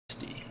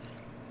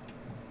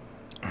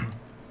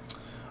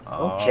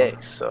Okay,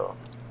 so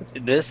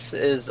this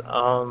is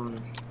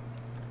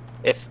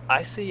if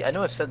I see, I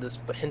know I've said this,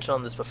 but hinted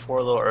on this before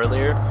a little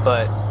earlier,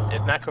 but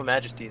if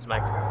MacroMajesty is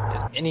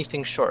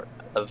anything short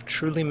of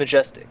truly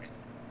majestic,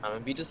 I'm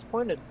gonna be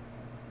disappointed.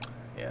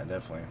 Yeah,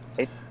 definitely.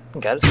 Hey,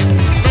 gotta say.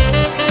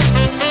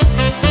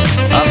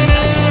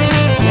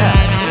 Yeah.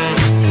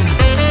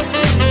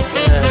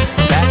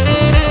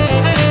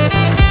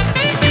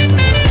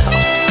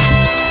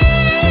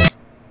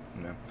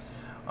 No.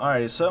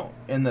 Alrighty, so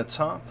in the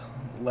top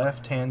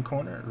left-hand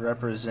corner,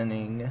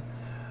 representing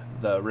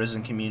the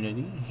Risen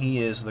community, he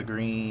is the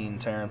green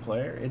Terran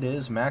player. It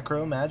is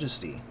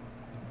MacroMajesty.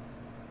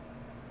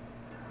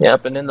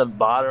 Yep, and in the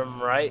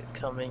bottom right,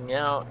 coming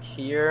out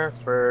here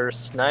for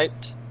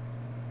sniped,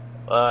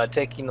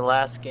 taking the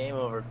last game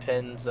over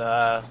Pin's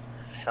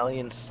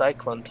Hellion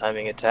Cyclone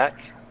timing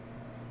attack.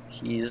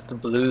 He's the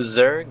blue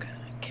Zerg,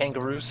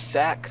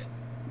 Kangaroosack.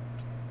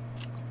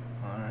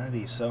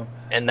 Alrighty, so...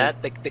 And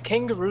that the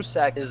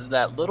Kangaroosack is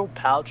that little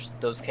pouch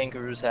those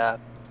kangaroos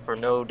have for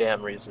no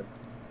damn reason.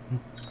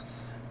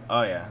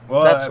 Oh yeah,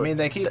 well I mean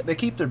they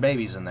keep their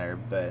babies in there,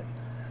 but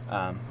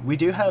we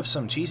do have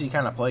some cheesy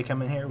kind of play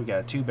coming here. We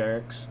got 2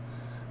 barracks.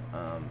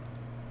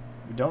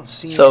 We don't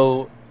see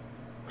so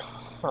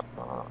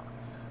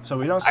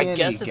we don't see any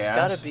gas. I guess it's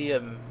got to be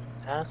a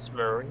mass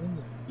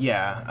marine.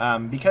 Yeah,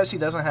 because he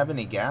doesn't have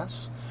any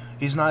gas,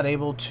 he's not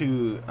able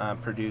to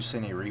produce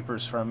any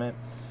reapers from it.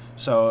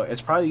 So it's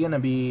probably going to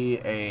be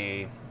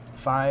a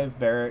 5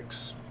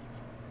 barracks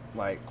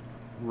like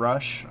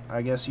rush,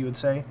 I guess you would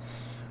say.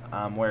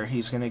 Where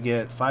he's going to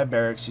get 5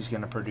 barracks, he's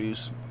going to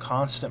produce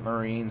constant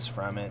marines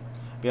from it,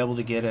 be able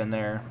to get in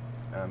there.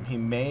 He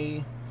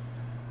may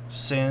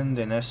send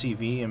an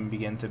SCV and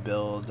begin to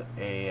build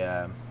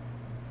a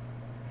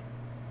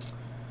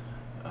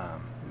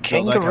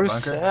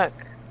Kangaroosack.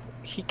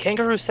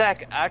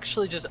 Kangaroosack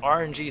actually just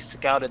RNG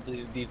scouted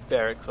these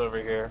barracks over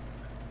here.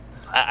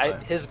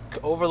 His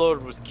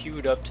overload was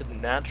queued up to the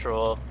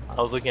natural. I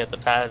was looking at the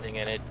pathing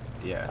and it.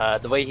 Yeah.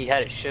 The way he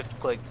had it shift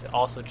clicked to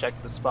also check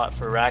the spot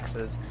for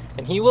Raxes,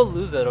 and he will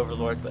lose that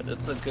overlord, but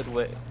it's a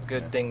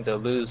good thing to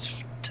lose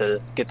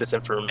to get this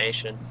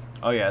information.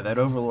 Oh yeah, that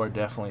overlord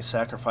definitely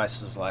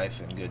sacrifices his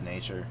life in good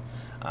nature.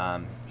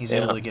 He's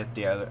able to get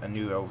a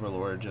new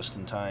overlord just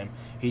in time.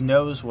 He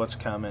knows what's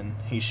coming.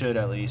 He should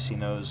at least. He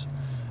knows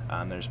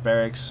there's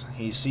barracks.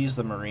 He sees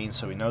the marines,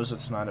 so he knows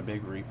it's not a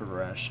big reaper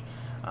rush.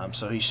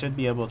 So he should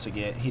be able to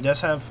get... He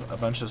does have a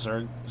bunch of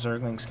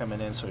Zerglings coming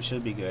in, so he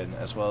should be good,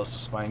 as well as the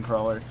Spine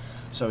Crawler.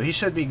 So he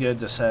should be good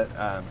to set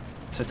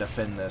to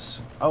defend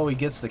this. Oh, he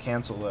gets the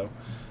cancel, though.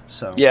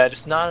 So yeah,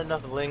 just not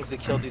enough lings to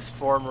kill these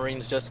 4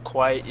 marines just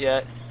quite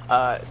yet.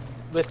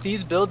 With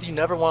these builds, you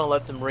never want to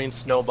let the marines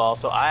snowball,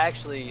 so I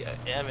actually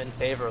am in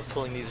favor of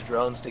pulling these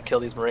drones to kill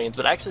these marines.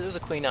 But actually, there's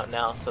a queen out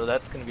now, so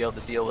that's going to be able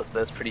to deal with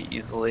this pretty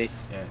easily.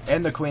 Yeah,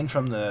 and the queen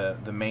from the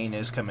main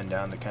is coming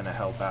down to kind of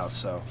help out,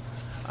 so...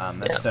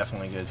 that's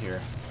definitely good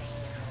here.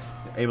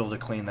 Able to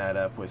clean that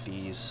up with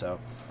ease. So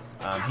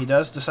he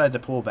does decide to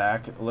pull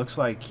back. It looks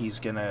like he's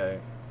gonna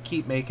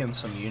keep making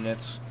some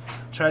units,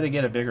 try to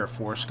get a bigger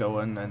force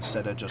going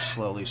instead of just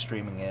slowly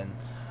streaming in.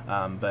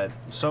 But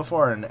so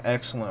far, an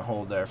excellent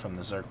hold there from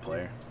the Zerg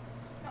player.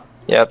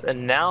 Yep,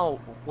 and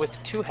now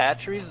with 2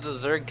 hatcheries, the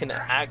Zerg can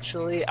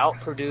actually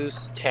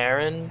outproduce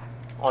Terran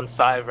on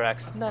 5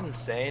 racks. Isn't that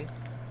insane?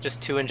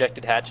 Just 2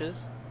 injected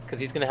hatches, because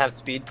he's gonna have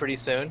speed pretty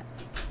soon.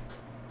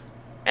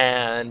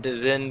 And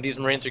then these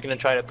marines are going to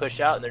try to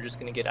push out, and they're just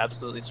going to get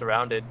absolutely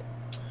surrounded.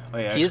 Oh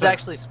yeah, he is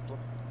actually.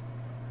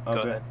 Go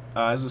ahead.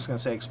 I was just going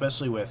to say,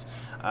 especially with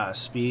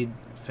speed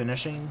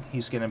finishing,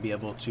 he's going to be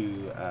able to,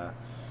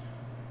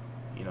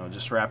 you know,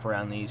 just wrap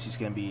around these. He's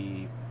going to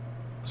be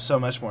so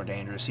much more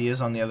dangerous. He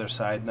is on the other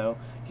side, though.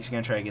 He's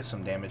going to try to get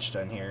some damage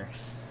done here.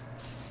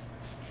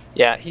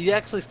 Yeah, he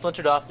actually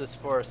splintered off this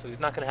force, so he's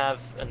not going to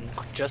have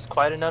just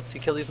quite enough to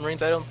kill these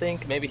marines, I don't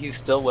think. Maybe he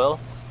still will.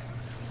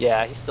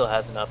 Yeah, he still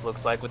has enough,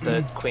 looks like, with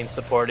the queen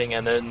supporting,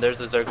 and then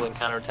there's a Zergling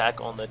counterattack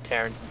on the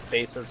Terran's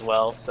base as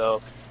well,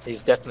 so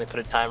he's definitely put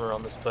a timer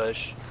on this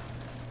push.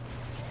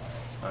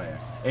 Oh yeah,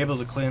 able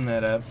to clean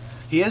that up.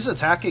 He is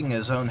attacking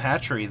his own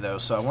hatchery, though,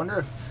 so I wonder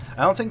if...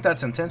 I don't think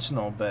that's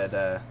intentional,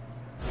 but...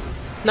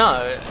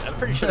 No, I'm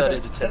pretty sure that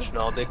is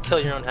intentional, the kill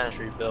your own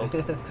hatchery build.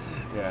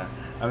 Yeah,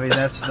 I mean,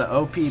 that's the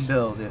OP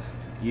build.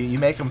 You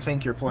make him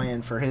think you're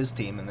playing for his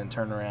team and then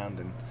turn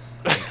around and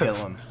kill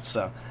him,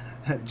 so...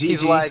 GG.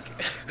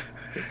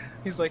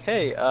 He's like,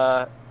 hey,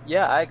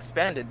 yeah, I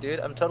expanded, dude.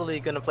 I'm totally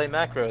gonna play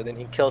macro. Then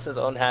he kills his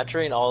own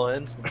hatchery and all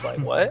ends. It's like,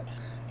 what?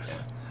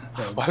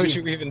 So, why would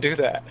you even do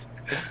that?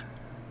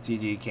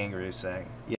 GG Kangaroosack. Yeah.